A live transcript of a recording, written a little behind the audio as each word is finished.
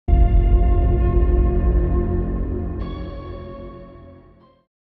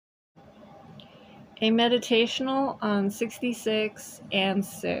A meditational on 66 and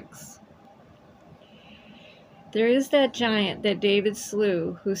 6. There is that giant that David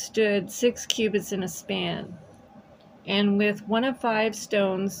slew, who stood 6 cubits in a span, and with one of 5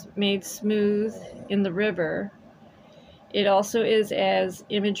 stones made smooth in the river. It also is as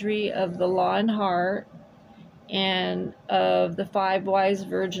imagery of the law and heart, and of the 5 wise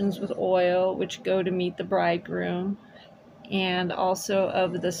virgins with oil, which go to meet the bridegroom, and also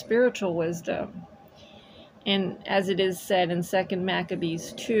of the spiritual wisdom. And as it is said in 2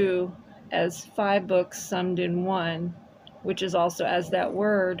 Maccabees 2, as 5 books summed in one, which is also as that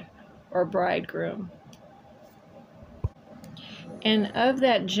word, or bridegroom. And of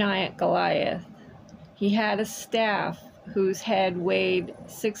that giant Goliath, he had a staff whose head weighed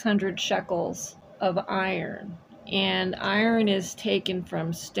 600 shekels of iron, and iron is taken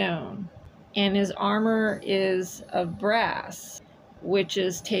from stone, and his armor is of brass, which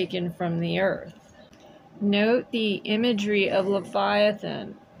is taken from the earth. Note the imagery of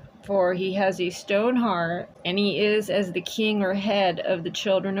Leviathan, for he has a stone heart, and he is as the king or head of the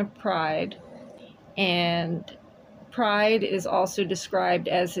children of pride, and pride is also described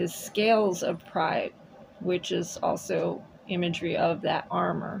as his scales of pride, which is also imagery of that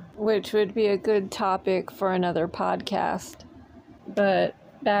armor, which would be a good topic for another podcast. But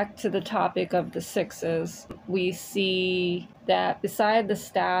back to the topic of the 6s, we see that beside the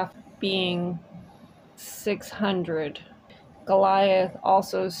staff being 600, Goliath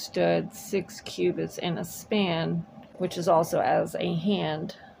also stood 6 cubits in a span, which is also as a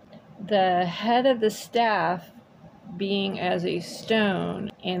hand. The head of the staff being as a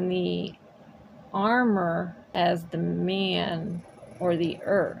stone, and the armor as the man or the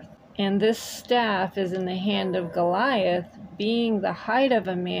earth. And this staff is in the hand of Goliath, being the height of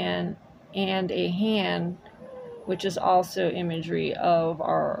a man and a hand, which is also imagery of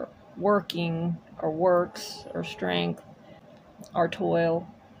our working, our works, our strength, our toil.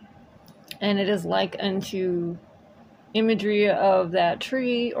 And it is like unto imagery of that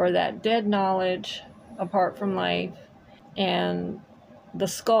tree or that dead knowledge apart from life, and the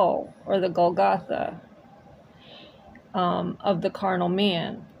skull or the Golgotha of the carnal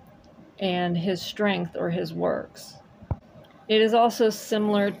man and his strength or his works. It is also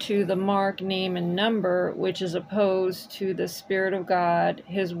similar to the mark, name, and number, which is opposed to the Spirit of God,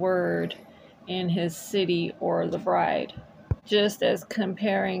 his word, and his city or the bride. Just as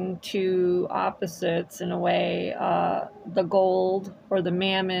comparing two opposites in a way, the gold or the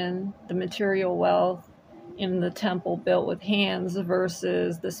mammon, the material wealth in the temple built with hands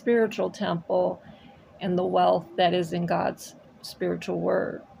versus the spiritual temple and the wealth that is in God's spiritual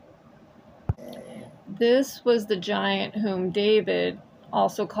word. This was the giant whom David,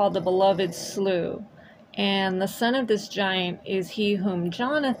 also called the beloved, slew. And the son of this giant is he whom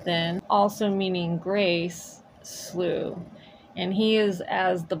Jonathan, also meaning grace, slew. And he is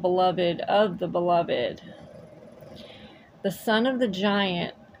as the beloved of the beloved. The son of the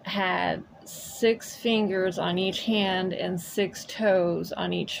giant had 6 fingers on each hand and 6 toes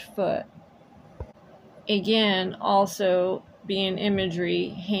on each foot. Again, also being imagery,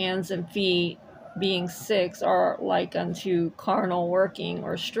 hands and feet being 6 are like unto carnal working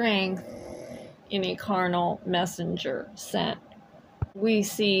or strength in a carnal messenger sent. We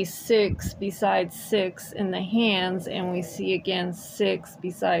see 6 besides 6 in the hands, and we see again 6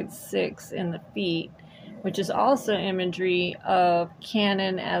 besides 6 in the feet, which is also imagery of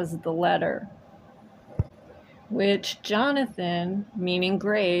canon as the letter, which Jonathan, meaning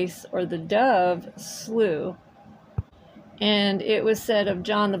grace, or the dove, slew. And it was said of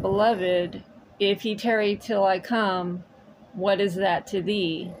John the beloved, if he tarry till I come, what is that to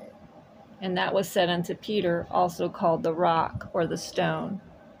thee? And that was said unto Peter, also called the rock or the stone.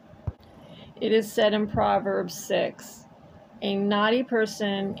 It is said in Proverbs 6, a naughty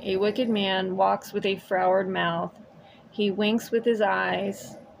person, a wicked man, walks with a froward mouth. He winks with his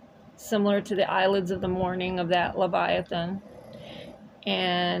eyes, similar to the eyelids of the morning of that Leviathan.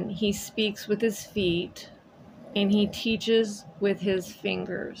 And he speaks with his feet, and he teaches with his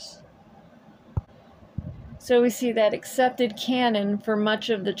fingers. So we see that accepted canon for much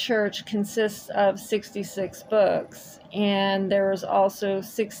of the church consists of 66 books, and there was also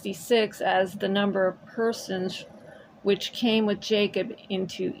 66 as the number of persons which came with Jacob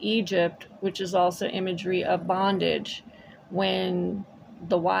into Egypt, which is also imagery of bondage, when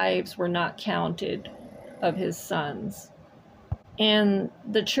the wives were not counted of his sons. And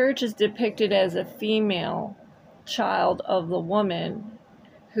the church is depicted as a female child of the woman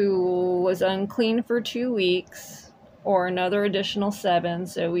who was unclean for 2 weeks, or another additional 7.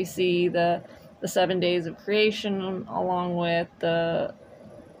 So we see the 7 days of creation along with the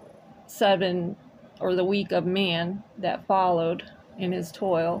 7 or the week of man that followed in his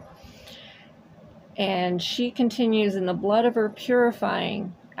toil. And she continues in the blood of her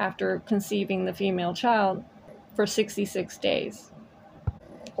purifying after conceiving the female child for 66 days,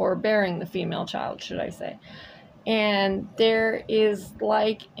 or bearing the female child, should I say. And there is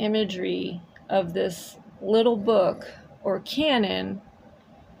like imagery of this little book or canon,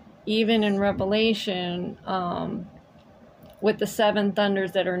 even in Revelation, with the seven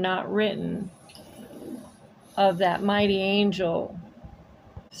thunders that are not written, of that mighty angel.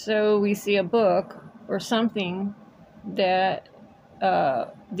 So we see a book or something that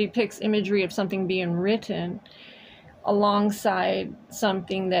depicts imagery of something being written alongside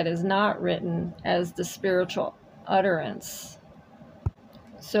something that is not written as the spiritual utterance.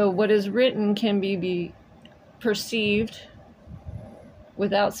 So what is written can be perceived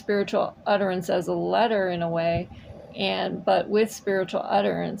without spiritual utterance as a letter in a way, but with spiritual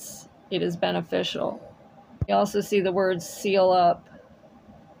utterance it is beneficial. You also see the words seal up,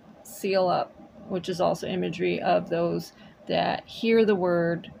 which is also imagery of those that hear the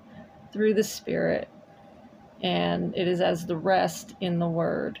word through the Spirit, and it is as the rest in the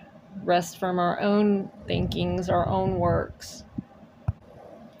word, rest from our own thinkings, our own works.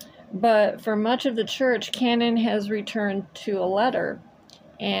 But for much of the church, canon has returned to a letter,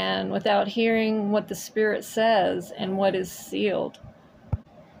 and without hearing what the Spirit says and what is sealed.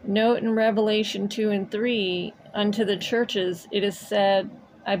 Note in Revelation 2 and 3, unto the churches it is said,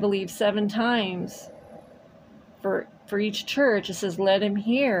 I believe 7 times, for each church, it says, let him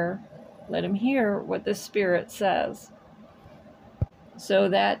hear what the Spirit says. So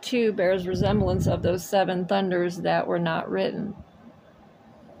that too bears resemblance of those 7 thunders that were not written.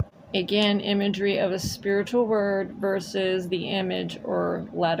 Again, imagery of a spiritual word versus the image or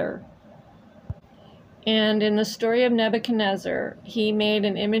letter. And in the story of Nebuchadnezzar, he made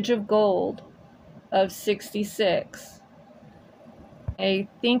an image of gold of 66. I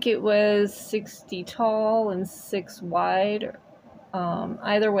think it was 60 tall and 6 wide.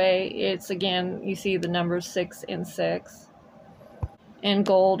 Either way, it's, again, you see the numbers 6 and 6. And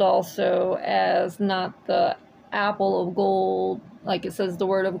gold also as not the apple of gold, like it says the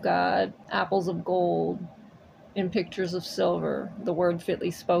word of God, apples of gold in pictures of silver, the word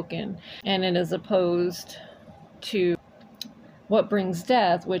fitly spoken. And it is opposed to what brings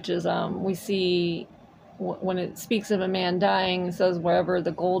death, which is, we see when it speaks of a man dying, it says wherever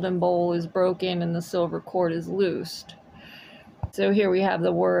the golden bowl is broken and the silver cord is loosed. So here we have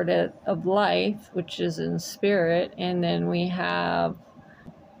the word of life, which is in spirit, and then we have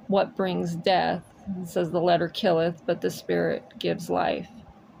what brings death. It says the letter killeth, but the Spirit gives life.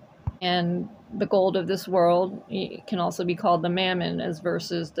 And the gold of this world can also be called the mammon, as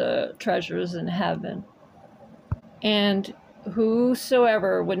versus the treasures in heaven. And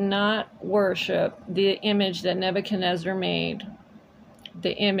whosoever would not worship the image that Nebuchadnezzar made,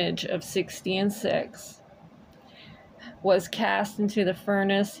 the image of 60 and 6, was cast into the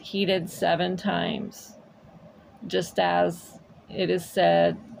furnace heated 7 times. Just as it is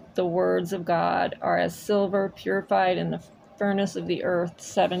said, the words of God are as silver purified in the furnace of the earth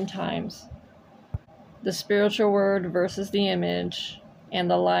 7 times. The spiritual word versus the image, and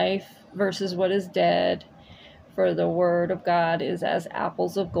the life versus what is dead, for the word of God is as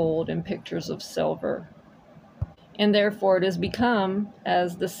apples of gold and pictures of silver. And therefore it has become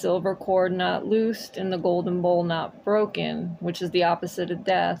as the silver cord not loosed and the golden bowl not broken, which is the opposite of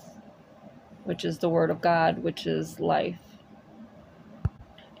death, which is the word of God, which is life.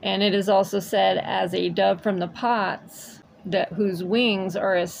 And it is also said, as a dove from the pots, that whose wings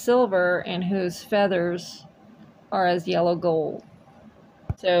are as silver and whose feathers are as yellow gold.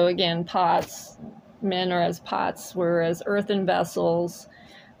 So again, pots, men are as pots, we're as earthen vessels,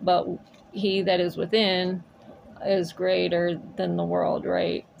 but he that is within is greater than the world,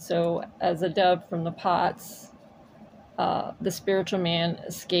 right? So as a dove from the pots, the spiritual man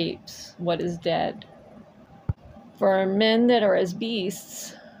escapes what is dead. For men that are as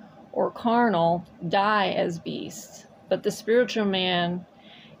beasts, or carnal, die as beasts, but the spiritual man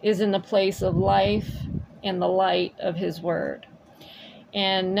is in the place of life and the light of his word.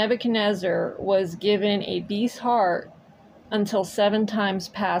 And Nebuchadnezzar was given a beast's heart until 7 times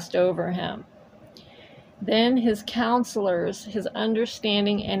passed over him. Then his counselors, his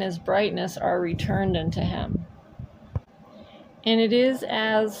understanding, and his brightness are returned unto him. And it is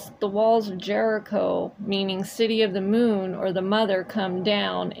as the walls of Jericho, meaning city of the moon, or the mother, come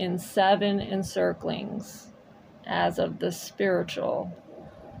down in 7 encirclings, as of the spiritual,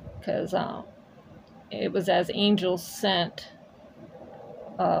 because it was as angels sent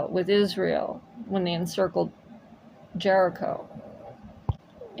with Israel when they encircled Jericho.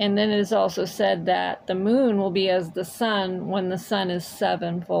 And then it is also said that the moon will be as the sun when the sun is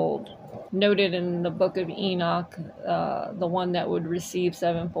sevenfold. Noted in the book of Enoch, the one that would receive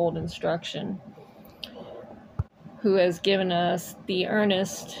sevenfold instruction, who has given us the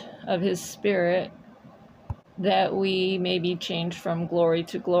earnest of his spirit, that we may be changed from glory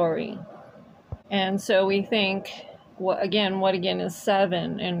to glory. And so we think, what again is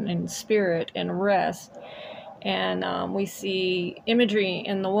seven, and spirit and rest. And we see imagery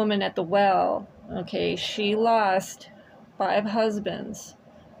in the woman at the well. Okay, she lost 5 husbands,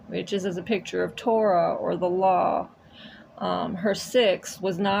 which is as a picture of Torah or the law. Her 6th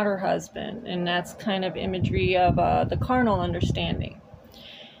was not her husband, and that's kind of imagery of the carnal understanding.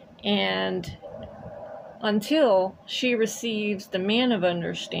 And until she receives the man of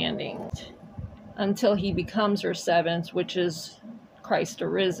understanding, until he becomes her 7th, which is Christ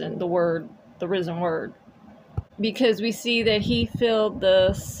arisen, the risen word. Because we see that he filled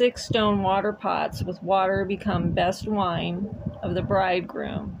the 6 stone water pots with water become best wine of the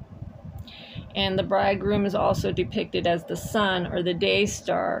bridegroom. And the bridegroom is also depicted as the sun or the day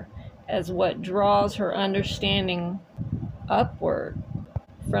star, as what draws her understanding upward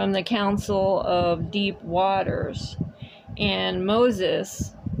from the council of deep waters. And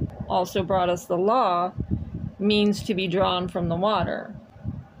Moses also brought us the law, means to be drawn from the water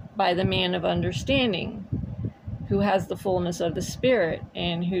by the man of understanding, who has the fullness of the Spirit,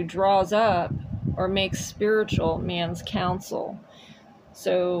 and who draws up or makes spiritual man's counsel.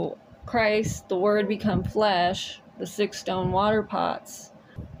 So Christ, the Word become flesh, the 6 stone water pots,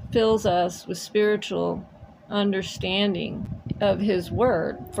 fills us with spiritual understanding of his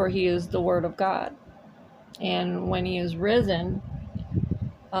Word, for he is the Word of God. And when he is risen,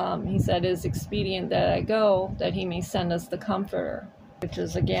 he said, it is expedient that I go, that he may send us the Comforter, which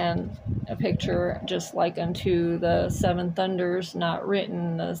is again a picture just like unto the 7 thunders not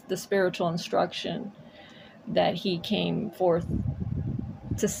written, the spiritual instruction that he came forth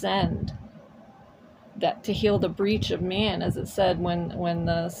to send, that to heal the breach of man, as it said, when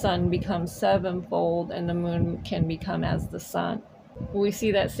the sun becomes sevenfold and the moon can become as the sun. We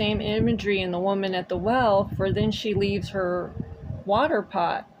see that same imagery in the woman at the well, for then she leaves her water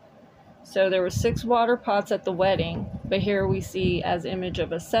pot. So there were 6 water pots at the wedding, but here we see as image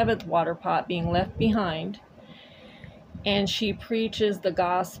of a 7th water pot being left behind, and she preaches the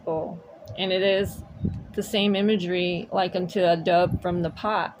gospel. And it is the same imagery like unto a dove from the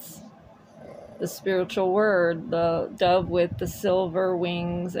pots, the spiritual word, the dove with the silver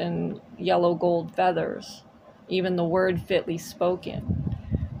wings and yellow gold feathers, even the word fitly spoken,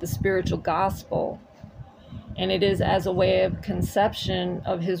 the spiritual gospel. And it is as a way of conception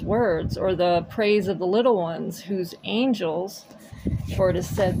of his words, or the praise of the little ones, whose angels, for it is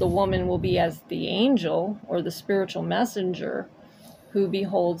said the woman will be as the angel, or the spiritual messenger, who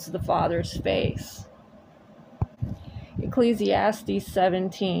beholds the Father's face. Ecclesiastes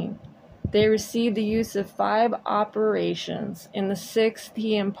 17. They received the use of 5 operations. In the 6th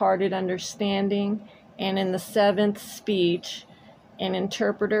he imparted understanding, and in the 7th speech, an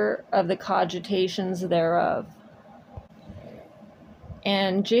interpreter of the cogitations thereof.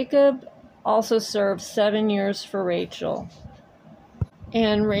 And Jacob also served 7 years for Rachel.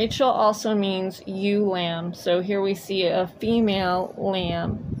 And Rachel also means ewe lamb. So here we see a female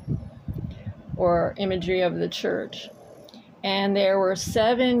lamb, or imagery of the church. And there were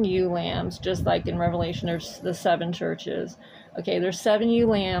 7 ewe lambs, just like in Revelation, there's the 7 churches. Okay, there's 7 ewe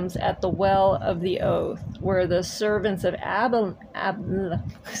lambs at the well of the oath, where the servants of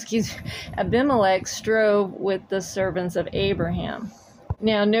Abimelech strove with the servants of Abraham.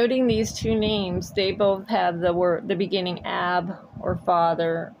 Now, noting these 2 names, they both have the beginning Ab, or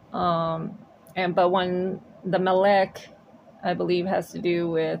father, but when the Melech, I believe, has to do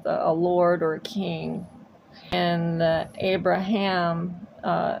with a lord or a king, and the Abraham,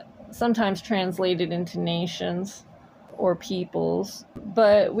 sometimes translated into nations or peoples,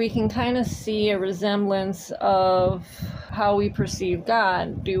 but we can kind of see a resemblance of how we perceive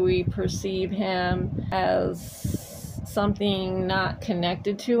God. Do we perceive him as something not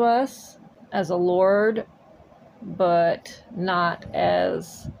connected to us, as a lord, but not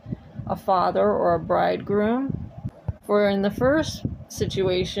as a father or a bridegroom? For in the first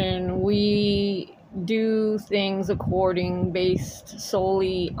situation, we do things based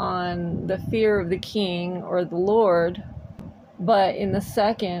solely on the fear of the king or the Lord, but in the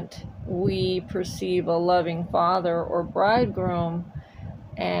second, we perceive a loving father or bridegroom,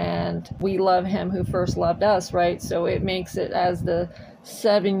 and we love him who first loved us, right? So it makes it as the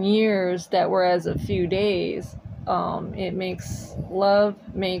 7 years that were as a few days. It makes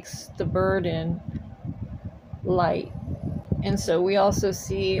the burden light. And so we also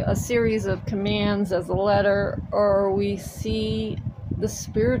see a series of commands as a letter, or we see the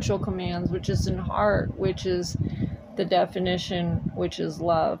spiritual commands, which is in heart, which is the definition, which is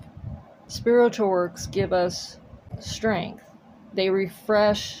love. Spiritual works give us strength. They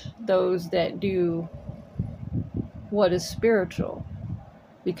refresh those that do what is spiritual,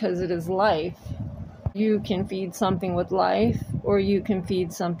 because it is life. You can feed something with life, or you can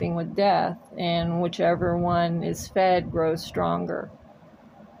feed something with death, and whichever one is fed grows stronger.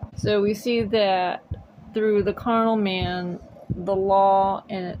 So we see that through the carnal man, the law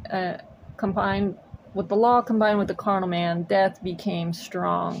and combined with the carnal man, death became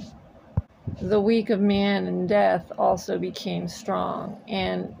strong. The weak of man and death also became strong.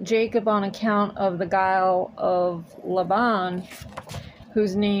 And Jacob, on account of the guile of Laban,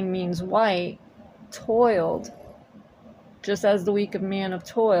 whose name means white, toiled. Just as the weak of man of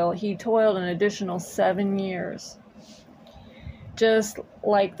toil, he toiled an additional 7 years. Just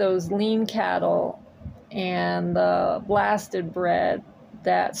like those lean cattle and the blasted bread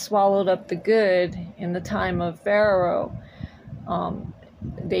that swallowed up the good in the time of Pharaoh.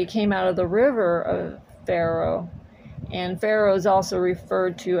 They came out of the river of Pharaoh, and Pharaoh is also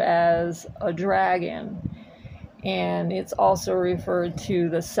referred to as a dragon, and it's also referred to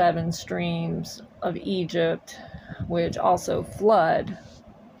the 7 streams of Egypt, which also flood.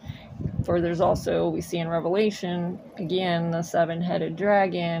 For there's also, we see in Revelation, again, the 7-headed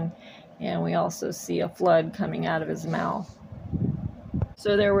dragon, and we also see a flood coming out of his mouth.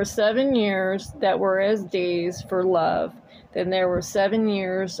 So there were 7 years that were as days for love. Then there were 7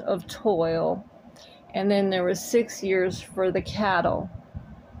 years of toil, and then there was 6 years for the cattle.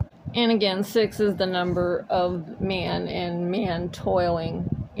 And again, 6 is the number of man, and man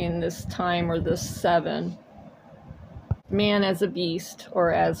toiling in this time, or this 7. Man as a beast,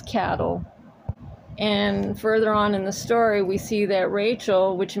 or as cattle. And further on in the story, we see that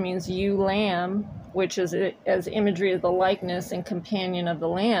Rachel, which means ewe lamb, which is as imagery of the likeness and companion of the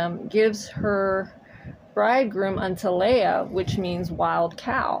lamb, gives her bridegroom unto Leah, which means wild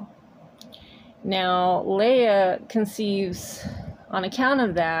cow. Now, Leah conceives, on account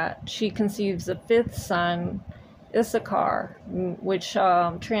of that, she conceives a 5th son, Issachar, which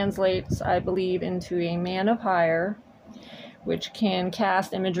translates, I believe, into a man of hire, which can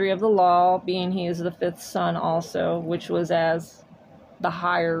cast imagery of the law, being he is the 5th son also, which was as the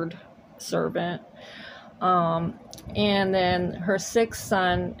hired servant. And then her 6th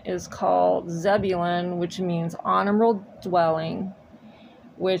son is called Zebulun, which means honorable dwelling,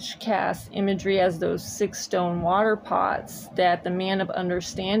 which casts imagery as those 6 stone water pots that the man of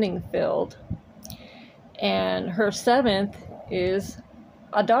understanding filled. And her 7th is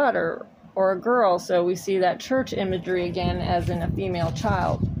a daughter, or a girl, so we see that church imagery again as in a female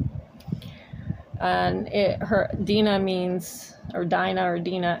child. And her Dinah means, or Dinah or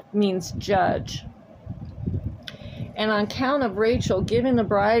Dina means judge. And on account of Rachel giving the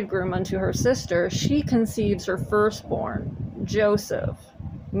bridegroom unto her sister, she conceives her firstborn, Joseph,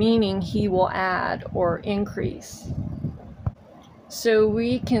 meaning he will add or increase. So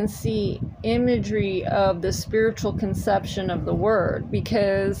we can see imagery of the spiritual conception of the word,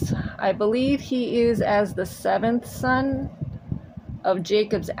 because I believe he is as the 7th son of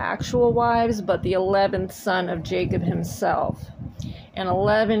Jacob's actual wives, but the 11th son of Jacob himself. And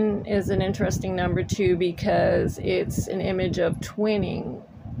 11 is an interesting number too, because it's an image of twinning,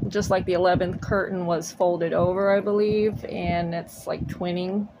 just like the 11th curtain was folded over, I believe, and it's like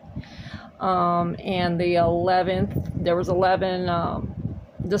twinning. And the 11th, there was 11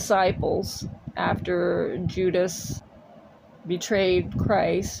 disciples after Judas betrayed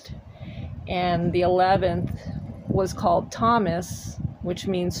Christ, and the 11th was called Thomas, which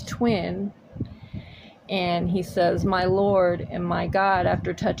means twin. And he says, "My Lord and my God,"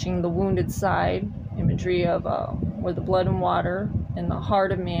 after touching the wounded side, imagery of where the blood and water and the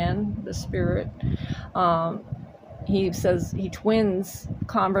heart of man, the spirit. He says, he twins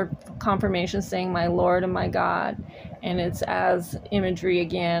confirmation saying, "My Lord and my God." And it's as imagery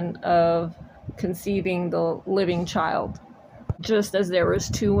again of conceiving the living child. Just as there was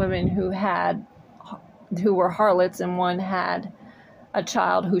 2 women who were harlots, and one had a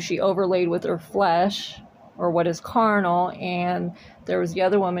child who she overlaid with her flesh, or what is carnal, and there was the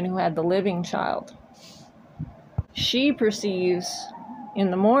other woman who had the living child. She perceives in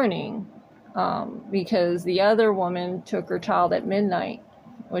the morning, because the other woman took her child at midnight,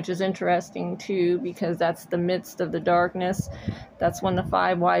 which is interesting too, because that's the midst of the darkness. That's when the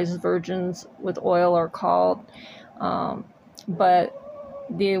 5 wise virgins with oil are called. But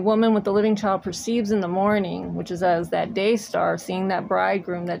the woman with the living child perceives in the morning, which is as that day star, seeing that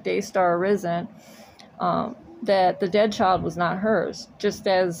bridegroom, that day star arisen, that the dead child was not hers, just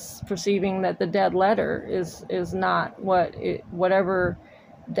as perceiving that the dead letter is not whatever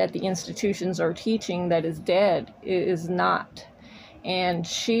that the institutions are teaching that is dead is not. And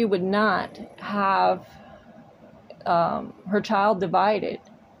she would not have her child divided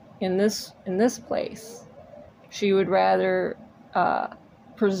in this place. She would rather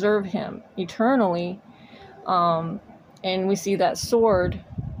preserve him eternally. And we see that sword,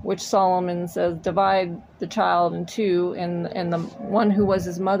 which Solomon says, divide the child in two, and the one who was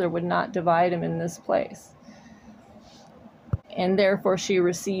his mother would not divide him in this place. And therefore she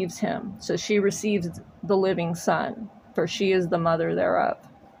receives him. So she receives the living son, for she is the mother thereof.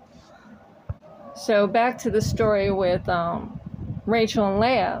 So back to the story with Rachel and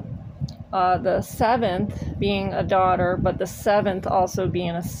Leah. The seventh being a daughter, but the seventh also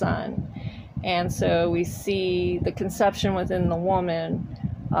being a son. And so we see the conception within the woman,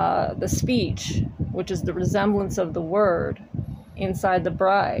 the speech, which is the resemblance of the word inside the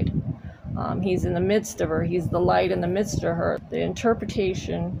bride. He's in the midst of her. He's the light in the midst of her. The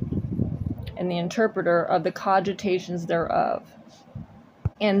interpretation and the interpreter of the cogitations thereof.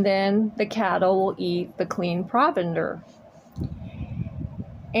 And then the cattle will eat the clean provender.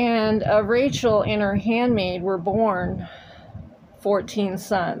 And of Rachel and her handmaid were born 14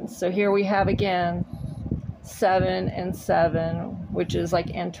 sons. So here we have again 7 and 7, which is like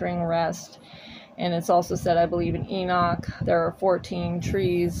entering rest. And it's also said, I believe, in Enoch, there are 14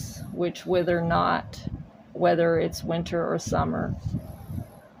 trees which wither not, whether it's winter or summer.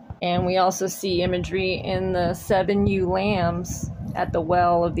 And we also see imagery in the 7 ewe lambs at the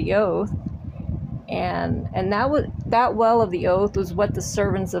well of the oath. And that well of the oath was what the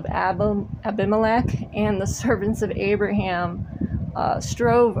servants of Abimelech and the servants of Abraham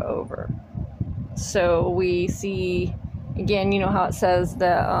strove over. So we see, again, you know how it says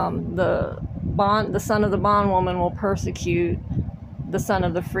that the son of the bondwoman will persecute the son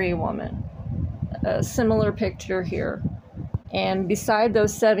of the free woman. A similar picture here. And beside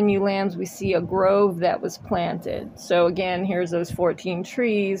those 7 ewe lambs, we see a grove that was planted. So again, here's those 14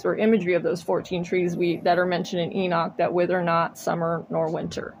 trees, or imagery of those 14 trees that are mentioned in Enoch, that wither not summer nor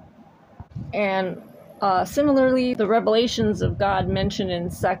winter. And similarly, the revelations of God mentioned in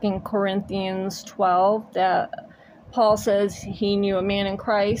 2 Corinthians 12, that Paul says he knew a man in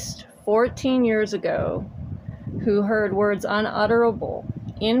Christ 14 years ago who heard words unutterable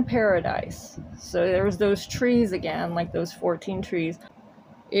in paradise. So there was those trees again, like those 14 trees.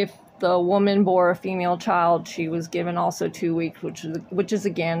 If the woman bore a female child, she was given also 2 weeks, which is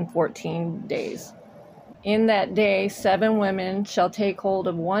again 14 days. In that day 7 women shall take hold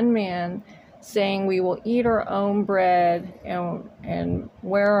of one man, saying, we will eat our own bread and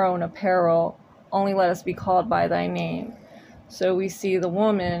wear our own apparel, only let us be called by thy name. So we see the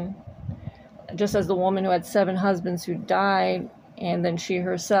woman, just as the woman who had 7 husbands who died, and then she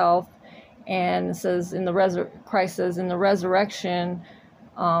herself, and it says Christ says in the resurrection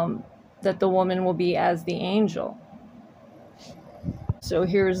that the woman will be as the angel. So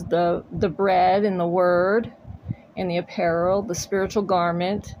here's the bread and the word and the apparel, the spiritual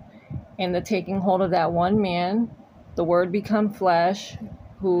garment, and the taking hold of that one man, the word become flesh,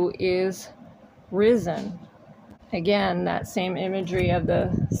 who is risen. Again, that same imagery of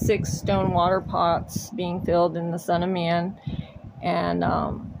the 6 stone water pots being filled in the Son of Man, and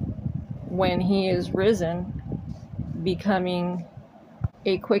when he is risen, becoming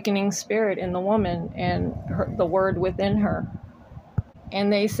a quickening spirit in the woman and the word within her.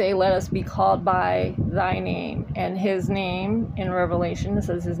 And they say, let us be called by thy name. And his name in Revelation, it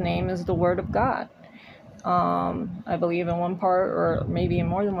says his name is the Word of God. I believe in one part, or maybe in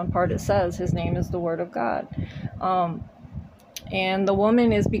more than one part, it says his name is the Word of God. And the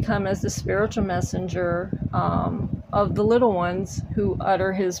woman is become as the spiritual messenger of the little ones who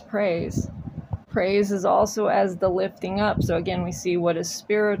utter his praise. Praise is also as the lifting up. So again, we see what is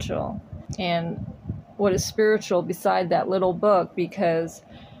spiritual. And what is spiritual beside that little book, because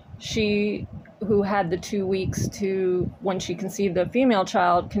she who had the 2 weeks to when she conceived a female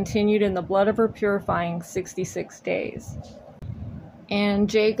child continued in the blood of her purifying 66 days. And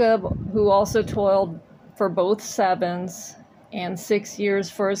Jacob, who also toiled for both 7s and 6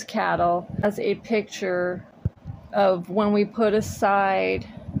 years for his cattle, as a picture of when we put aside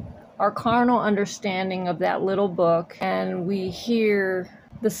our carnal understanding of that little book and we hear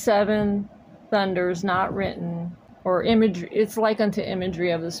the 7 thunders not written, or imagery. It's like unto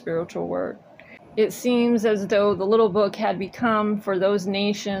imagery of the spiritual word. It seems as though the little book had become for those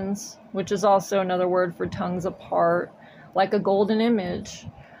nations, which is also another word for tongues apart, like a golden image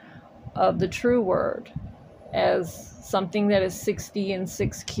of the true word, as something that is 60 and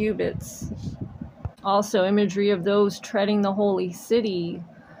 6 cubits. Also, imagery of those treading the holy city,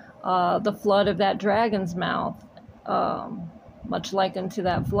 the flood of that dragon's mouth, much like unto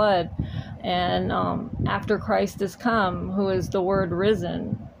that flood. And after Christ is come, who is the Word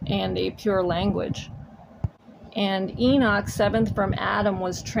risen, and a pure language. And Enoch, seventh from Adam,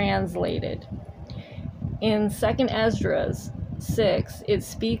 was translated. In 2nd Esdras 6, it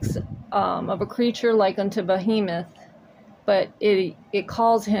speaks of a creature like unto Behemoth, but it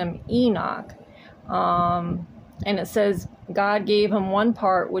calls him Enoch. And it says God gave him one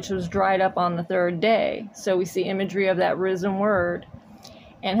part which was dried up on the third day. So we see imagery of that risen Word,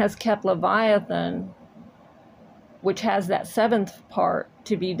 and has kept Leviathan, which has that seventh part,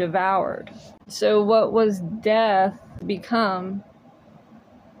 to be devoured. So what was death become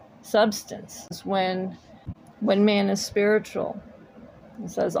substance when man is spiritual. It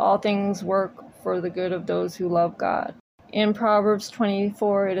says all things work for the good of those who love God. In Proverbs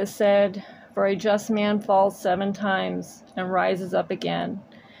 24 it is said, for a just man falls 7 times and rises up again,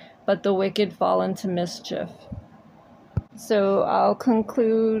 but the wicked fall into mischief. So I'll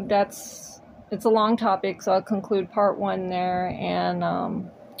conclude, it's a long topic, so I'll conclude part 1 there, and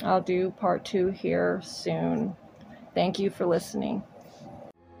I'll do part 2 here soon. Thank you for listening.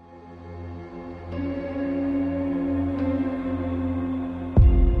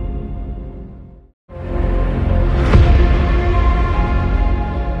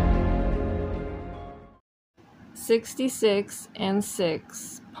 '66 and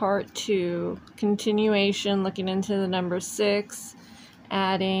 6, part 2, continuation, looking into the number 6,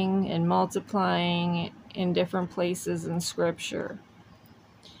 adding and multiplying in different places in Scripture.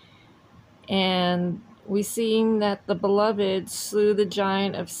 And we see that the beloved slew the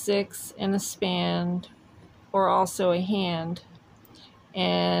giant of 6 in a span, or also a hand.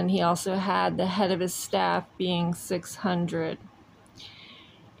 And he also had the head of his staff being 600.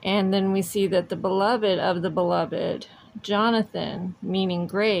 And then we see that the beloved of the beloved, Jonathan, meaning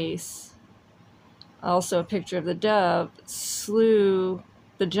grace, also a picture of the dove, slew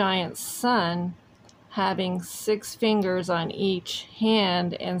the giant's son, having 6 fingers on each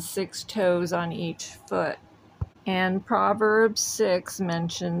hand and 6 toes on each foot. And Proverbs 6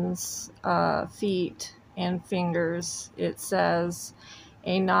 mentions feet and fingers. It says,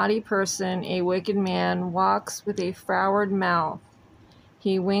 a naughty person, a wicked man, walks with a froward mouth.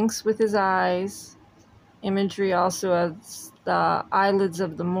 He winks with his eyes, imagery also of the eyelids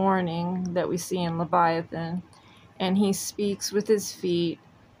of the morning that we see in Leviathan, and he speaks with his feet,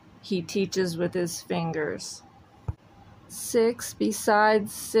 he teaches with his fingers. 6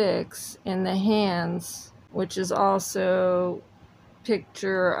 besides 6 in the hands, which is also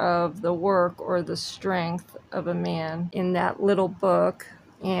picture of the work or the strength of a man in that little book,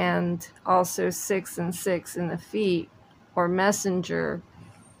 and also 6 and 6 in the feet, or messenger,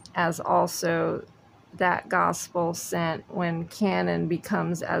 as also that gospel sent when canon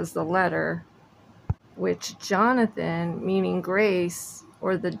becomes as the letter, which Jonathan, meaning grace,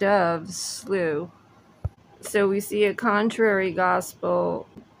 or the dove, slew. So we see a contrary gospel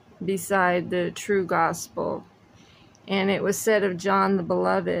beside the true gospel. And it was said of John the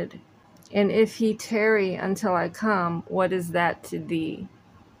beloved, and if he tarry until I come, what is that to thee?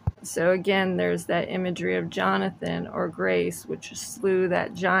 So again, there's that imagery of Jonathan, or grace, which slew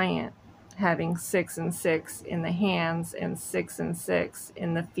that giant, having 6 and 6 in the hands and 6 and 6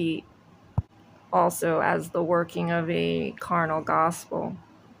 in the feet, also as the working of a carnal gospel,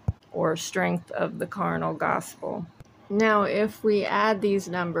 or strength of the carnal gospel. Now, if we add these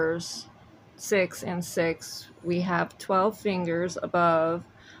numbers, 6 and 6, we have 12 fingers above,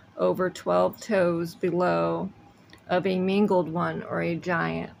 over 12 toes below, of a mingled one, or a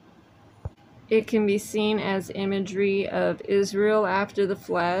giant. It can be seen as imagery of Israel after the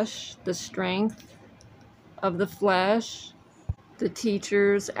flesh, the strength of the flesh, the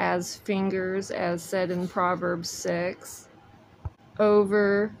teachers as fingers, as said in Proverbs 6,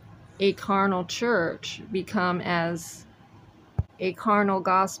 over a carnal church, become as a carnal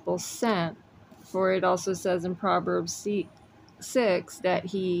gospel sent, for it also says in Proverbs 6 that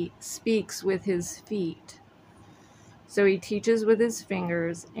he speaks with his feet. So he teaches with his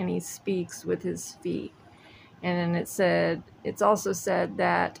fingers and he speaks with his feet. And then it's also said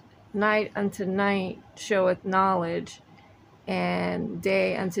that night unto night showeth knowledge, and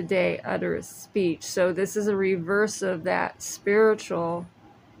day unto day uttereth speech. So this is a reverse of that spiritual,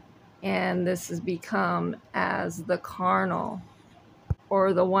 and this has become as the carnal,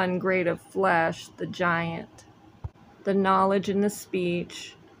 or the one great of flesh, the giant. The knowledge and the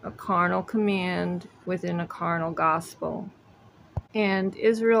speech, a carnal command within a carnal gospel. And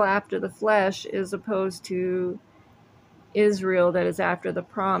Israel after the flesh is opposed to Israel that is after the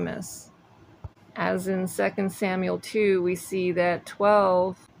promise. As in 2 Samuel 2, we see that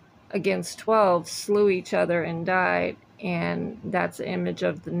 12 against 12 slew each other and died, and that's an image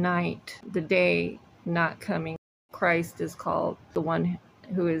of the night, the day not coming. Christ is called the one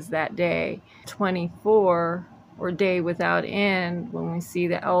who is that day. 24, or day without end, when we see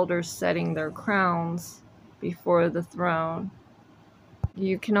the elders setting their crowns before the throne.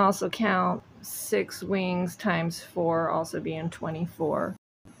 You can also count 6 wings times 4, also being 24.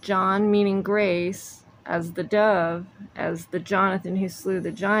 John, meaning grace, as the dove, as the Jonathan who slew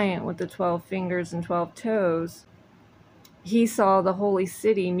the giant with the 12 fingers and 12 toes. He saw the holy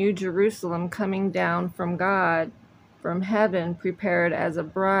city, New Jerusalem, coming down from God, from heaven, prepared as a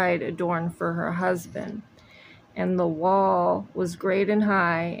bride adorned for her husband. And the wall was great and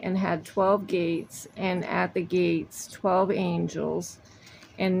high, and had 12 gates, and at the gates 12 angels,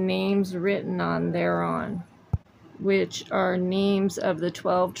 and names written on thereon, which are names of the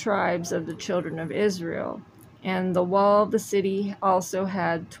 12 tribes of the children of Israel. And the wall of the city also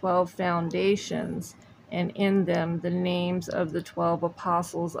had 12 foundations, and in them the names of the 12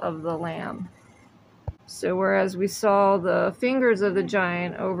 apostles of the Lamb. So whereas we saw the fingers of the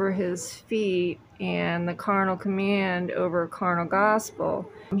giant over his feet and the carnal command over carnal gospel,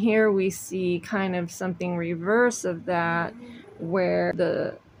 here we see kind of something reverse of that, where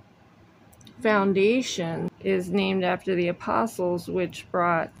the foundation is named after the apostles, which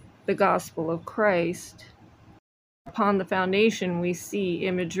brought the gospel of Christ. Upon the foundation, we see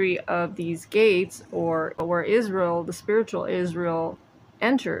imagery of these gates, or where Israel, the spiritual Israel,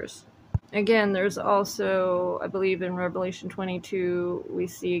 enters. Again, there's also, I believe in Revelation 22, we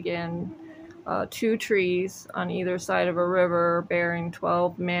see again 2 trees on either side of a river bearing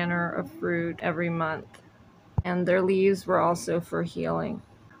 12 manner of fruit every month, and their leaves were also for healing.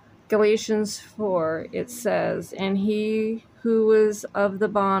 Galatians 4, it says, "And he who was of the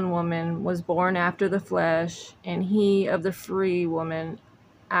bondwoman was born after the flesh, and he of the free woman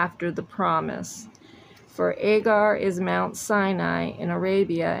after the promise. For Agar is Mount Sinai in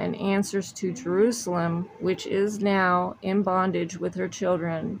Arabia, and answers to Jerusalem, which is now in bondage with her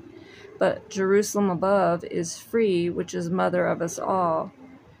children. But Jerusalem above is free, which is mother of us all.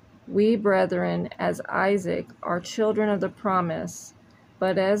 We, brethren, as Isaac, are children of the promise.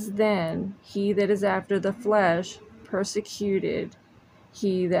 But as then he that is after the flesh persecuted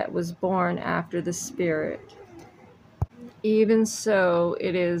he that was born after the Spirit. Even so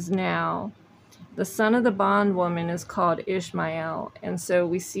it is now. The son of the bondwoman is called Ishmael." And so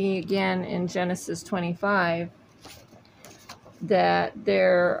we see again in Genesis 25 that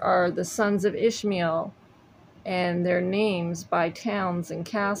there are the sons of Ishmael, and their names by towns and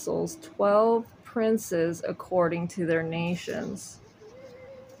castles, 12 princes according to their nations.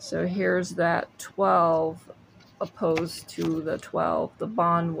 So here's that 12 opposed to the 12, the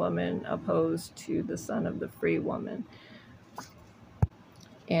bondwoman opposed to the son of the free woman.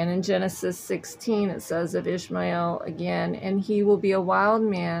 And in Genesis 16, it says of Ishmael again, "And he will be a wild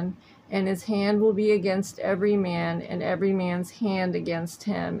man, and his hand will be against every man, and every man's hand against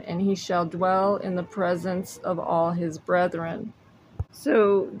him, and he shall dwell in the presence of all his brethren."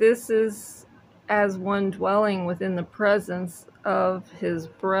 So this is as one dwelling within the presence of his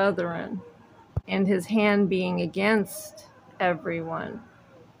brethren, and his hand being against everyone.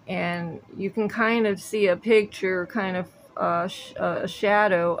 And you can kind of see a picture, kind of a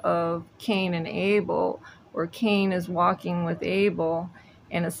shadow of Cain and Abel, where Cain is walking with Abel,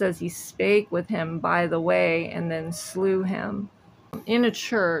 and it says he spake with him by the way and then slew him. In a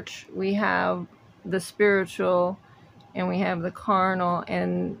church, we have the spiritual and we have the carnal,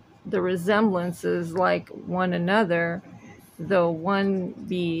 and the resemblances like one another, though one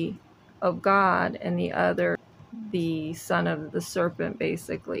be of God and the other the son of the serpent,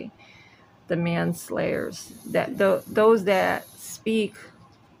 basically the manslayers, that those that speak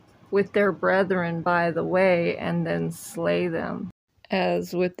with their brethren by the way and then slay them,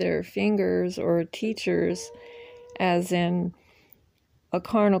 as with their fingers, or teachers, as in a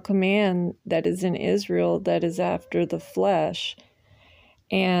carnal command that is in Israel that is after the flesh.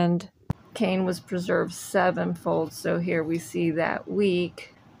 And Cain was preserved sevenfold. So here we see that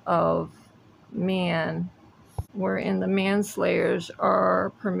week of man, wherein the manslayers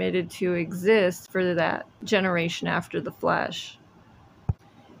are permitted to exist for that generation after the flesh.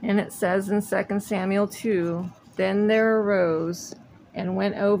 And it says in 2 Samuel 2, "Then there arose and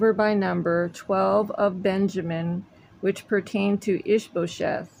went over by number 12 of Benjamin, which pertained to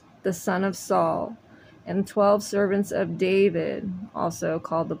Ishbosheth, the son of Saul, and 12 servants of David, also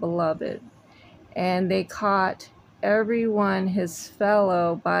called the Beloved. And they caught every one his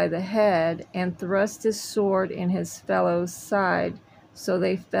fellow by the head, and thrust his sword in his fellow's side, so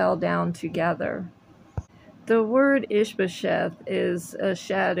they fell down together. The word Ishbosheth is a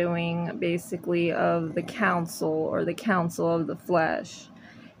shadowing basically of the counsel or the counsel of the flesh.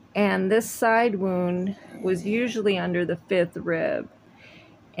 And this side wound was usually under the 5th rib.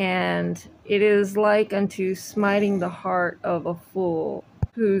 And it is like unto smiting the heart of a fool,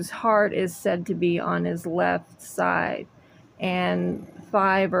 whose heart is said to be on his left side. And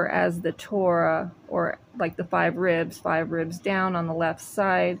 5 are as the Torah, or like the 5 ribs down on the left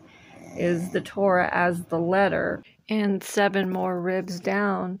side is the Torah as the letter. And 7 more ribs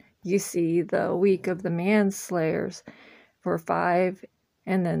down, you see the week of the manslayers for 5,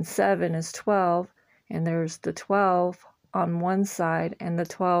 and then 7 is 12, and there's the 12 on one side and the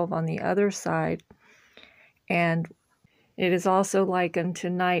 12 on the other side. And it is also like unto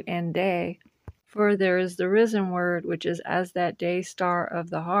night and day, for there is the risen word, which is as that day star of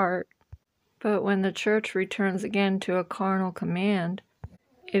the heart. But when the church returns again to a carnal command,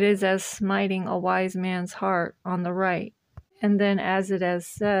 it is as smiting a wise man's heart on the right. And then as it has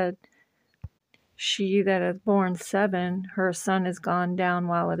said, she that hath borne 7, her sun is gone down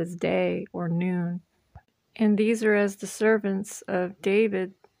while it is day or noon. And these are as the servants of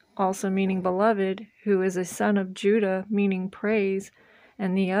David, also meaning beloved, who is a son of Judah, meaning praise.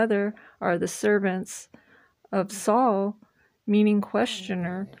 And the other are the servants of Saul, meaning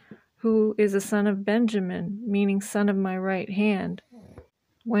questioner, who is a son of Benjamin, meaning son of my right hand.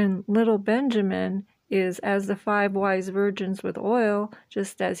 When little Benjamin is as the 5 wise virgins with oil,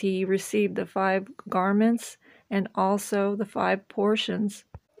 just as he received the 5 garments and also the 5 portions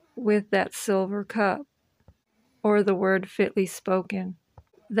with that silver cup, or the word fitly spoken.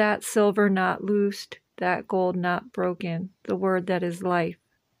 That silver not loosed, that gold not broken, the word that is life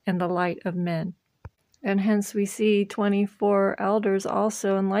and the light of men. And hence we see 24 elders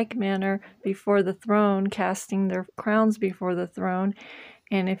also in like manner before the throne, casting their crowns before the throne.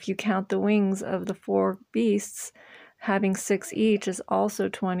 And if you count the wings of the 4 beasts, having 6 each is also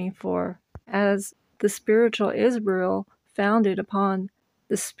 24, as the spiritual Israel founded upon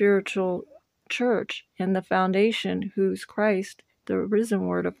the spiritual church and the foundation, who's Christ, the risen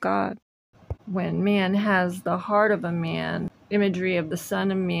word of God. When man has the heart of a man, imagery of the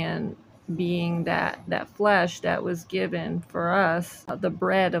Son of Man being that flesh that was given for us, the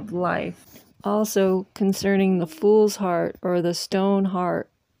bread of life. Also concerning the fool's heart, or the stone heart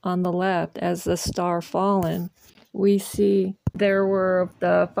on the left as the star fallen, we see there were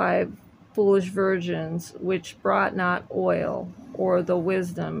the 5 foolish virgins which brought not oil, or the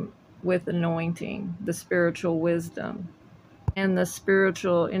wisdom with anointing, the spiritual wisdom, and the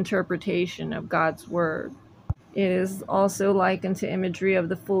spiritual interpretation of God's word. It is also likened to imagery of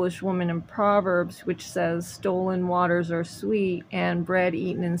the foolish woman in Proverbs, which says, stolen waters are sweet, and bread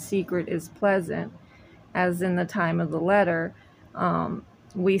eaten in secret is pleasant, as in the time of the letter.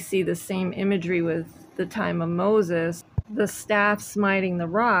 We see the same imagery with the time of Moses, the staff smiting the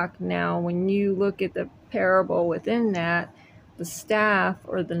rock. Now, when you look at the parable within that, the staff,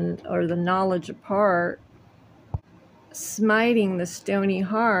 or the knowledge apart, smiting the stony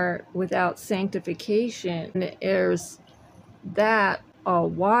heart without sanctification, there's that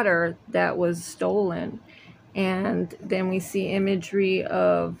water that was stolen. And then we see imagery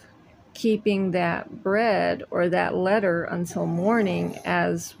of keeping that bread or that letter until morning,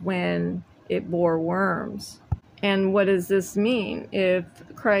 as when it bore worms. And what does this mean? If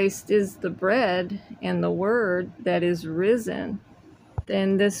Christ is the bread and the word that is risen,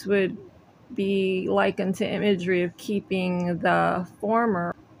 then this would be likened to imagery of keeping the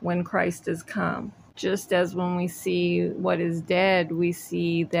former when Christ is come. Just as when we see what is dead, we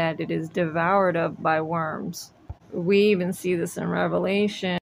see that it is devoured of by worms. We even see this in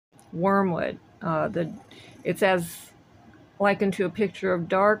Revelation, wormwood. It's as likened to a picture of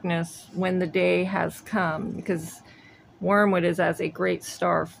darkness when the day has come, because wormwood is as a great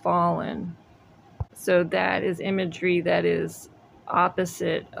star fallen. So that is imagery that is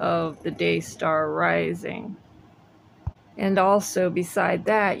opposite of the day star rising. And also beside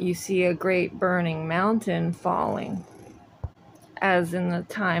that, you see a great burning mountain falling. As in the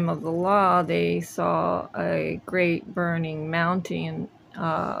time of the law, they saw a great burning mountain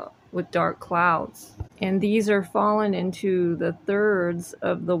with dark clouds. And these are fallen into the thirds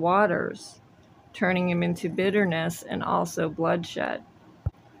of the waters, turning them into bitterness and also bloodshed.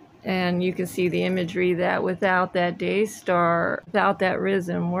 And you can see the imagery that without that day star, without that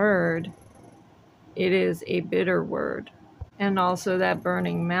risen word, it is a bitter word. And also that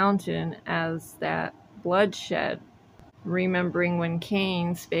burning mountain as that bloodshed, remembering when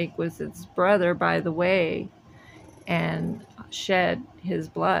Cain spake with his brother by the way and shed his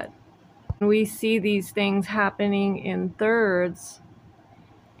blood. We see these things happening in thirds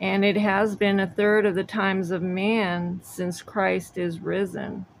And it has been a third of the times of man since Christ is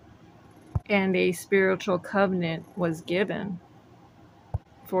risen, and a spiritual covenant was given.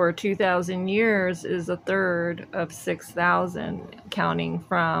 For 2,000 years is a third of 6,000, counting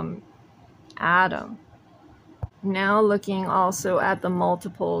from Adam. Now looking also at the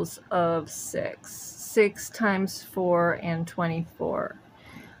multiples of 6. 6 times 4 and 24.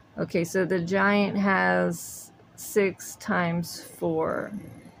 Okay, so the giant has 6 times 4.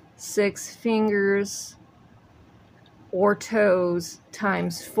 6 fingers or toes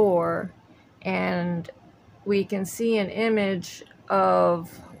times 4. And we can see an image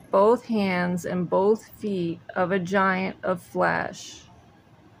of both hands and both feet of a giant of flesh.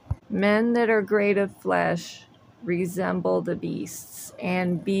 Men that are great of flesh resemble the beasts,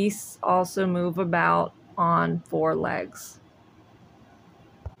 and beasts also move about on 4 legs,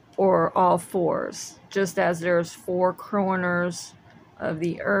 or all fours, just as there's 4 corners of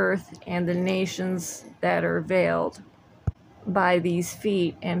the earth and the nations that are veiled by these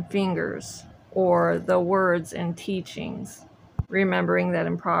feet and fingers, or the words and teachings. Remembering that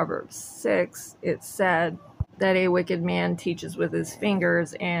in Proverbs 6 it said that a wicked man teaches with his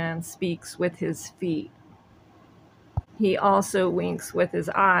fingers and speaks with his feet. He also winks with his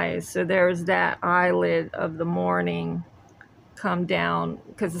eyes. So there's that eyelid of the morning come down,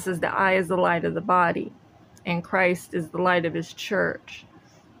 because it says the eye is the light of the body, and Christ is the light of his church.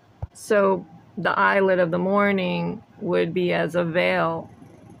 So the eyelid of the morning would be as a veil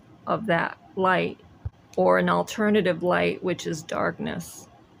of that light, or an alternative light, which is darkness.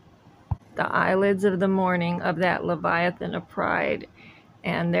 The eyelids of the morning of that Leviathan of pride.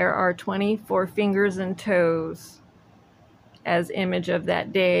 And there are 24 fingers and toes as image of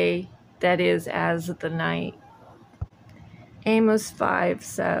that day that is as the night. Amos 5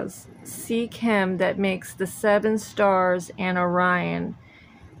 says, "Seek him that makes the 7 stars and Orion,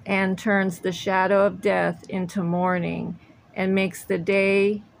 and turns the shadow of death into morning, and makes the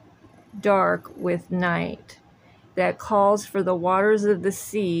day dark with night, that calls for the waters of the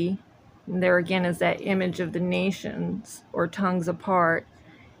sea," and there again is that image of the nations or tongues apart,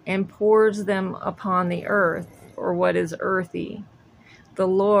 "and pours them upon the earth," or what is earthy. The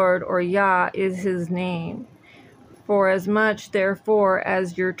Lord, or Yah, is his name. "For as much therefore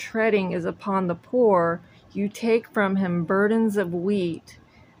as your treading is upon the poor, you take from him burdens of wheat."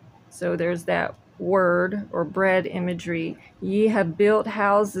 So there's that word or bread imagery. "Ye have built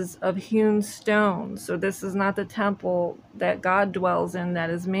houses of hewn stones." So this is not the temple that God dwells in, that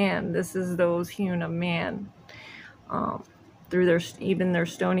is man. This is those hewn of man, through even their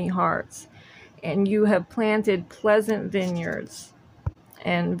stony hearts. "And you have planted pleasant vineyards."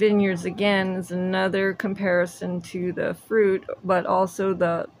 And vineyards again is another comparison to the fruit, but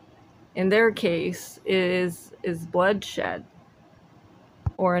also in their case is bloodshed,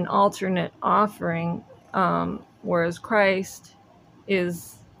 or an alternate offering, whereas Christ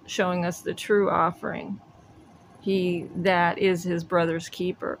is showing us the true offering. He that is his brother's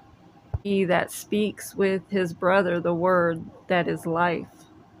keeper. He that speaks with his brother the word that is life.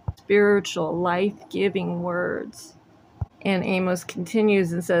 Spiritual, life-giving words. And Amos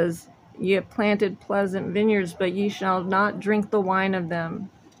continues and says, "Ye have planted pleasant vineyards, but ye shall not drink the wine of them.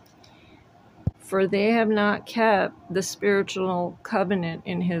 For they have not kept the spiritual covenant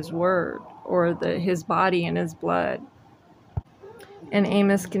in his word, or his body and his blood." And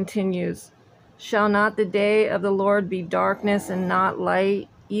Amos continues, "Shall not the day of the Lord be darkness and not light,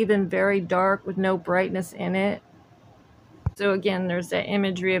 even very dark with no brightness in it?" So again, there's that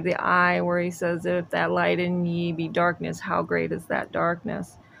imagery of the eye where he says, "If that light in ye be darkness, how great is that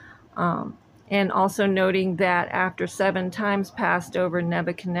darkness?" And also noting that after 7 times passed over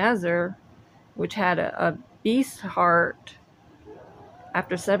Nebuchadnezzar, which had a beast's heart,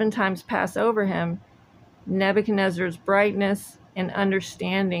 after 7 times passed over him, Nebuchadnezzar's brightness and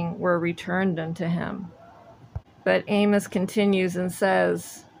understanding were returned unto him. But Amos continues and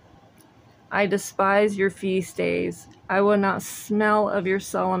says, "I despise your feast days. I will not smell of your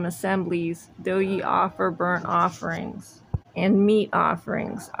solemn assemblies, though ye offer burnt offerings and meat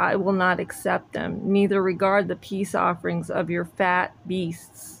offerings. I will not accept them, neither regard the peace offerings of your fat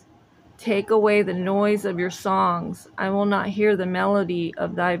beasts. Take away the noise of your songs. I will not hear the melody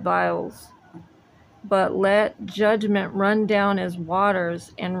of thy viols. But let judgment run down as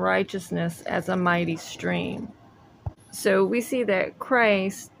waters, and righteousness as a mighty stream." So we see that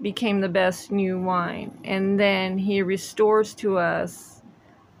Christ became the best new wine, and then he restores to us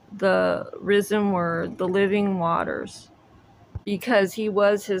the risen word, the living waters, because he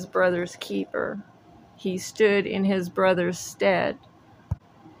was his brother's keeper. He stood in his brother's stead.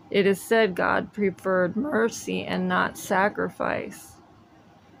 It is said God preferred mercy and not sacrifice.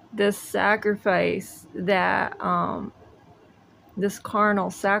 this sacrifice that this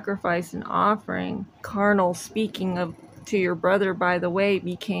carnal sacrifice and offering, carnal speaking of to your brother, by the way,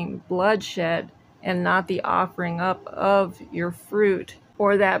 became bloodshed, and not the offering up of your fruit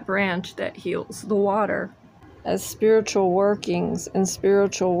or that branch that heals the water. As spiritual workings and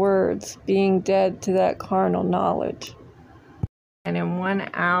spiritual words, being dead to that carnal knowledge. And in 1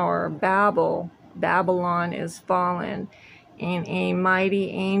 hour, Babylon is fallen, and a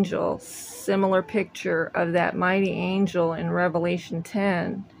mighty angel, similar picture of that mighty angel in Revelation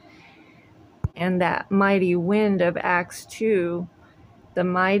 10, and that mighty wind of Acts 2, the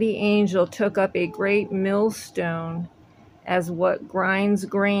mighty angel took up a great millstone as what grinds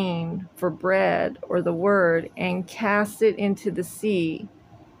grain for bread, or the word, and cast it into the sea.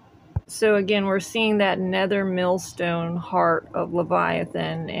 So again, we're seeing that nether millstone heart of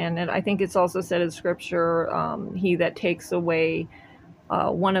Leviathan, and I think it's also said in scripture, he that takes away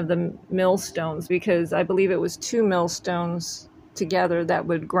one of the millstones, because I believe it was 2 millstones together that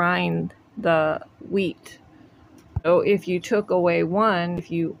would grind the wheat. So if you took away one,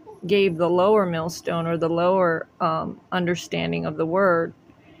 if you gave the lower millstone, or the lower understanding of the word,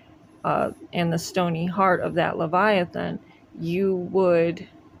 and the stony heart of that Leviathan, you would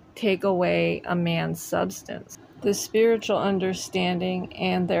take away a man's substance, the spiritual understanding,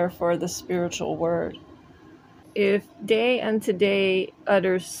 and therefore the spiritual word. If day unto day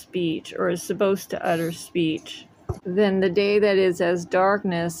utters speech, or is supposed to utter speech, then the day that is as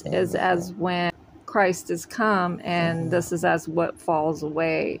darkness is as when Christ is come, and this is as what falls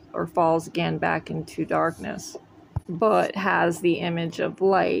away, or falls again back into darkness, but has the image of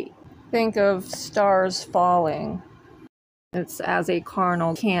light. Think of stars falling. It's as a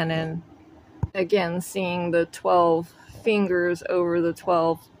carnal canon. Again, seeing the 12 fingers over the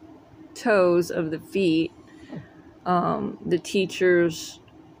 12 toes of the feet. The teachers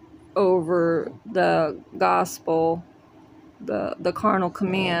over the gospel, the carnal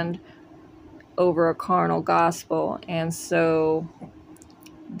command over a carnal gospel. And so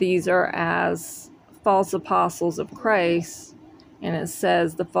these are as false apostles of Christ. And it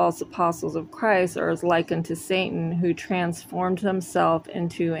says the false apostles of Christ are as likened to Satan, who transformed himself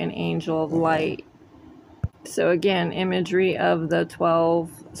into an angel of light. So again, imagery of the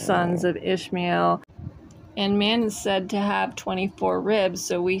 12 sons of Ishmael. And man is said to have 24 ribs.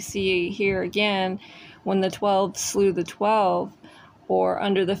 So we see here again, when the 12 slew the 12, or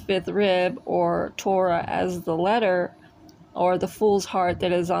under the 5th rib, or Torah as the letter, or the fool's heart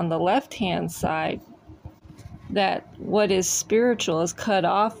that is on the left-hand side, that what is spiritual is cut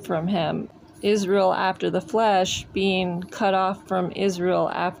off from him. Israel after the flesh being cut off from Israel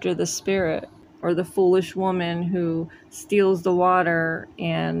after the spirit, or the foolish woman who steals the water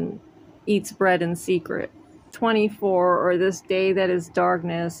and eats bread in secret. 24, or this day that is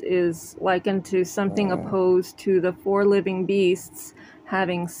darkness, is likened to something opposed to the 4 living beasts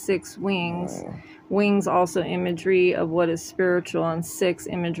having 6 wings. Wings also imagery of what is spiritual, and 6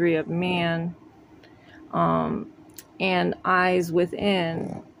 imagery of man. And eyes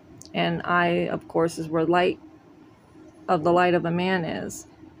within, and eye, of course, is where light of the light of a man is.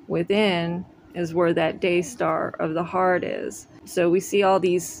 Within is where that day star of the heart is. So we see all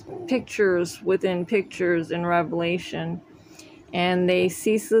these pictures within pictures in Revelation, and they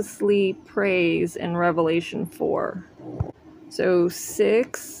ceaselessly praise in Revelation 4. So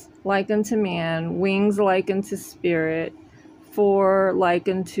 6 like unto man, wings like unto spirit, 4 like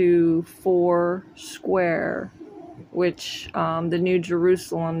unto 4 square, which the New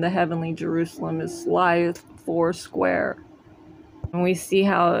Jerusalem, the heavenly Jerusalem, is lieth 4 square. And we see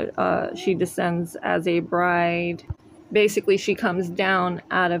how she descends as a bride. Basically, she comes down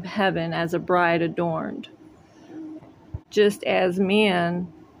out of heaven as a bride adorned. Just as man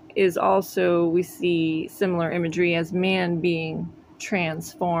is also, we see similar imagery as man being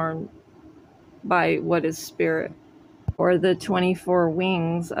transformed by what is spirit, or the 24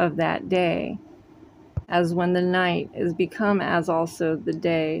 wings of that day, as when the night is become as also the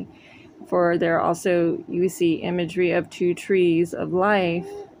day. For there also you see imagery of 2 trees of life,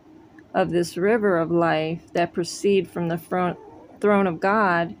 of this river of life that proceed from the throne of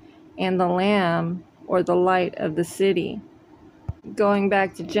God, and the Lamb, or the light of the city. Going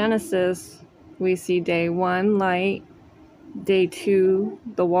back to Genesis, we see day 1 light, day 2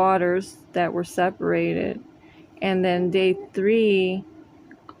 the waters that were separated, and then day 3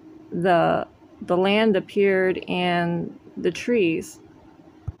 the land appeared and the trees.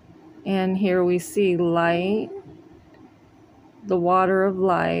 And here we see light, the water of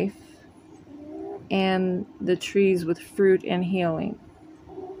life, and the trees with fruit and healing.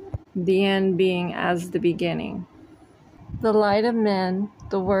 The end being as the beginning. The light of men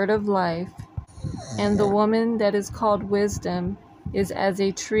the word of life, and the woman that is called wisdom is as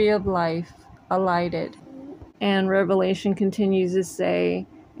a tree of life, alighted. And Revelation continues to say,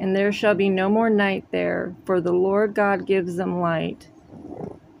 and there shall be no more night there, for the Lord God gives them light.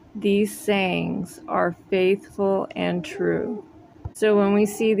 These sayings are faithful and true. So when we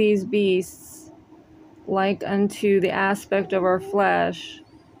see these beasts, like unto the aspect of our flesh,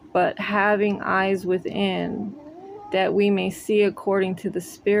 but having eyes within, that we may see according to the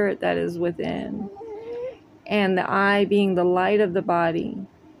Spirit that is within, and the eye being the light of the body,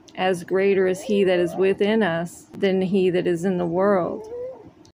 as greater is he that is within us than he that is in the world.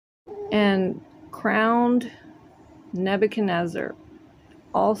 And crowned Nebuchadnezzar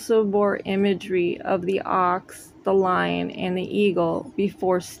also bore imagery of the ox, the lion, and the eagle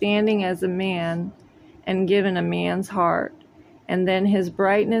before standing as a man, and given a man's heart. And then his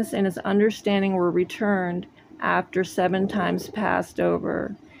brightness and his understanding were returned after 7 times passed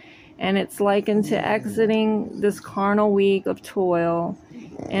over. And it's likened to exiting this carnal week of toil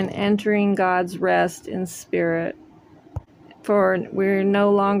and entering God's rest in spirit. For we're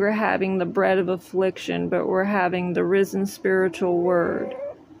no longer having the bread of affliction, but we're having the risen spiritual word.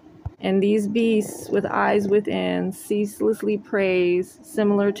 And these beasts with eyes within ceaselessly praise,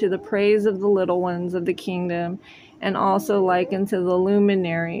 similar to the praise of the little ones of the kingdom, and also likened to the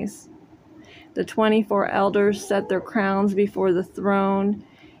luminaries. The 24 elders set their crowns before the throne,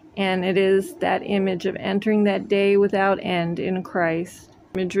 and it is that image of entering that day without end in Christ.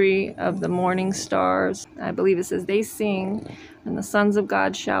 Imagery of the morning stars. I believe it says they sing, and the sons of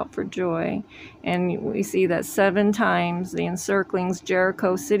God shout for joy. And we see that 7 times the encirclings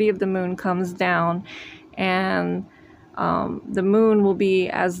Jericho, city of the moon, comes down, and the moon will be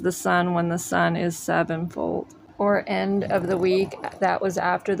as the sun when the sun is sevenfold. Or end of the week, that was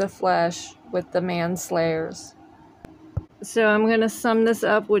after the flesh with the manslayers. So I'm going to sum this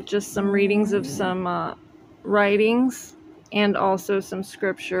up with just some readings of some writings and also some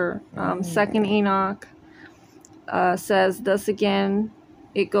scripture. 2nd Enoch says, thus again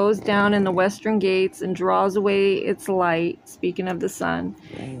it goes down in the western gates and draws away its light, speaking of the sun,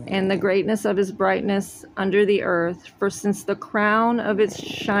 and the greatness of his brightness under the earth. For since the crown of its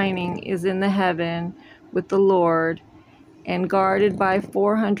shining is in the heaven with the Lord, and guarded by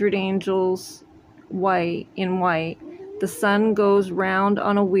 400 angels in white, the sun goes round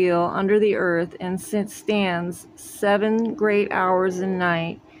on a wheel under the earth, and stands 7 great hours in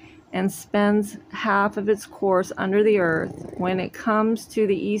night, and spends half of its course under the earth. When it comes to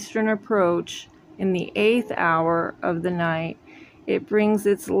the eastern approach, in the 8th hour of the night, it brings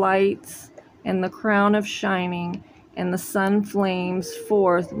its lights and the crown of shining, and the sun flames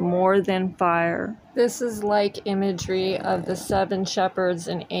forth more than fire. This is like imagery of the 7 shepherds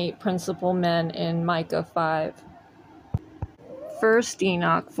and 8 principal men in Micah 5. 1st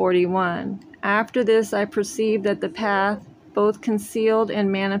Enoch 41. After this I perceived that the path, both concealed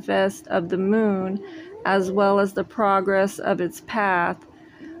and manifest, of the moon, as well as the progress of its path,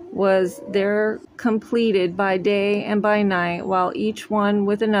 was there completed by day and by night, while each one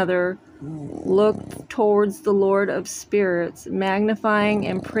with another looked towards the Lord of spirits, magnifying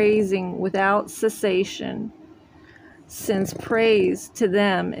and praising without cessation, since praise to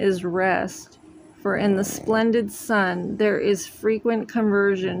them is rest. For in the splendid sun there is frequent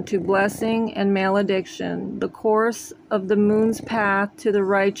conversion to blessing and malediction. The course of the moon's path to the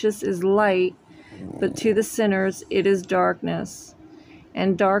righteous is light, but to the sinners it is darkness.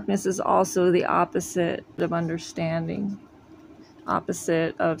 And darkness is also the opposite of understanding,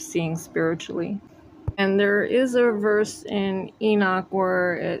 opposite of seeing spiritually. And there is a verse in Enoch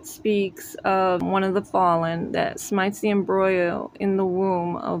where it speaks of one of the fallen that smites the embryo in the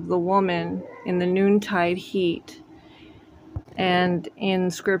womb of the woman in the noontide heat. And in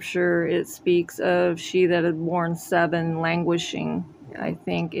scripture it speaks of she that had borne 7 languishing, I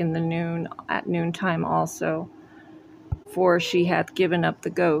think, in the at noontime also, for she hath given up the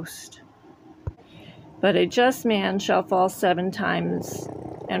ghost. But a just man shall fall 7 times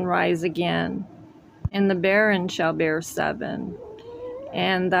and rise again, and the barren shall bear 7,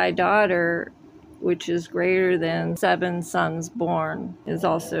 and thy daughter, which is greater than 7 sons born, is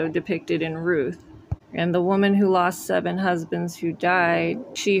also depicted in Ruth. And the woman who lost 7 husbands who died,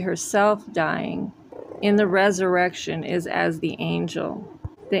 she herself dying, in the resurrection is as the angel.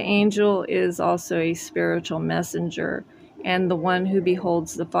 The angel is also a spiritual messenger, and the one who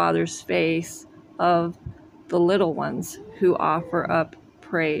beholds the Father's face of the little ones who offer up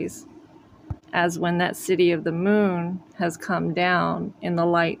praise. As when that city of the moon has come down in the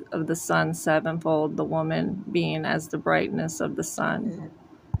light of the sun 7-fold, the woman being as the brightness of the sun.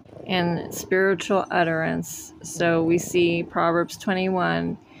 and spiritual utterance. So we see Proverbs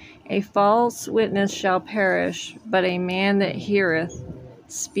 21, a false witness shall perish, but a man that heareth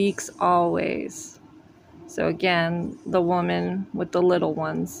speaks always. So again, the woman with the little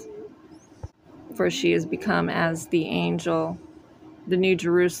ones, for she has become as the angel, the New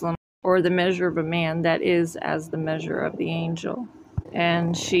Jerusalem, or the measure of a man that is as the measure of the angel.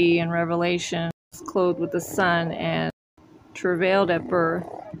 And she, in Revelation, was clothed with the sun and travailed at birth.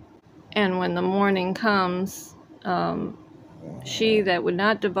 And when the morning comes, she that would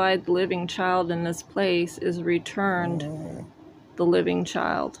not divide the living child in this place is returned the living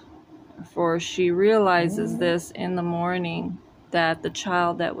child. For she realizes this in the morning, that the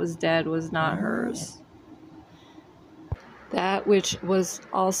child that was dead was not hers. That which was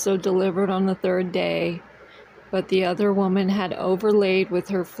also delivered on the third day, but the other woman had overlaid with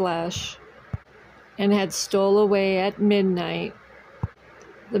her flesh, and had stole away at midnight,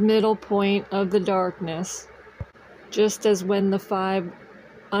 the middle point of the darkness, just as when the 5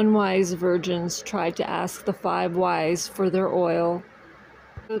 unwise virgins tried to ask the 5 wise for their oil.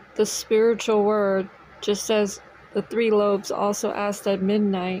 The spiritual word, just as the 3 loaves also asked at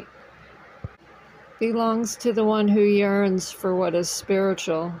midnight, belongs to the one who yearns for what is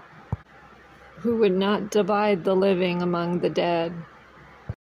spiritual, who would not divide the living among the dead.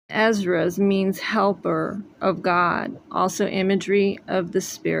 Ezra's means helper of God, also imagery of the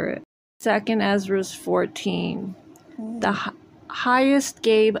Spirit. 2 Ezra's 14. The highest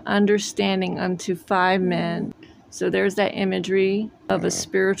gave understanding unto 5 men. So there's that imagery of a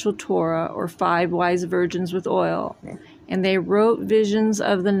spiritual Torah, or 5 wise virgins with oil. And they wrote visions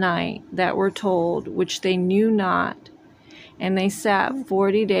of the night that were told, which they knew not. And they sat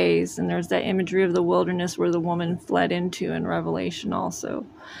 40 days, and there's that imagery of the wilderness where the woman fled into in Revelation also.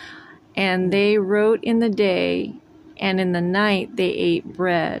 And they wrote in the day, and in the night they ate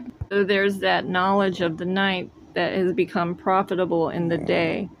bread. So there's that knowledge of the night that has become profitable in the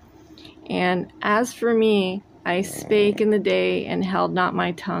day. And as for me, I spake in the day and held not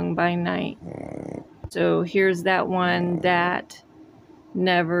my tongue by night. So here's that one that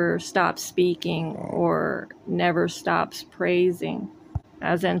never stops speaking or never stops praising,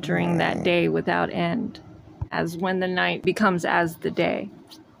 as entering that day without end, as when the night becomes as the day,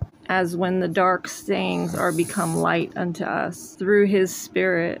 as when the dark sayings are become light unto us through his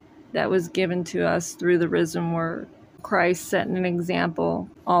Spirit that was given to us through the risen word. Christ set an example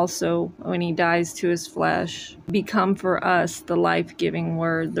also when he dies to his flesh, become for us the life-giving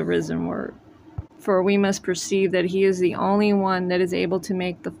word, the risen word. For we must perceive that he is the only one that is able to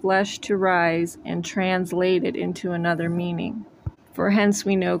make the flesh to rise and translate it into another meaning. For hence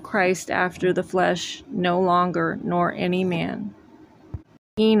we know Christ after the flesh no longer, nor any man.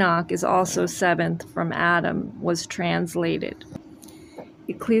 Enoch is also 7th from Adam, was translated.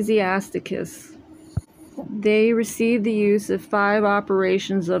 Ecclesiasticus. They received the use of 5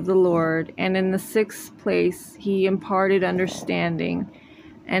 operations of the Lord, and in the 6th place he imparted understanding,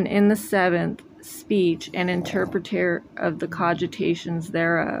 and in the 7th speech and interpreter of the cogitations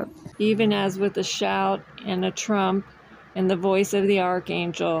thereof, even as with a shout and a trump and the voice of the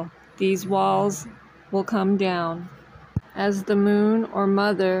archangel, these walls will come down, as the moon or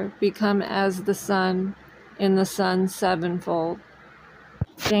mother become as the sun in the sun sevenfold.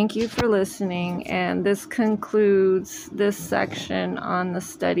 Thank you for listening, and this concludes this section on the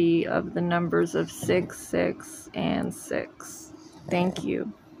study of the numbers of 6, 6, and 6. Thank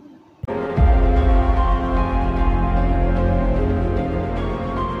you.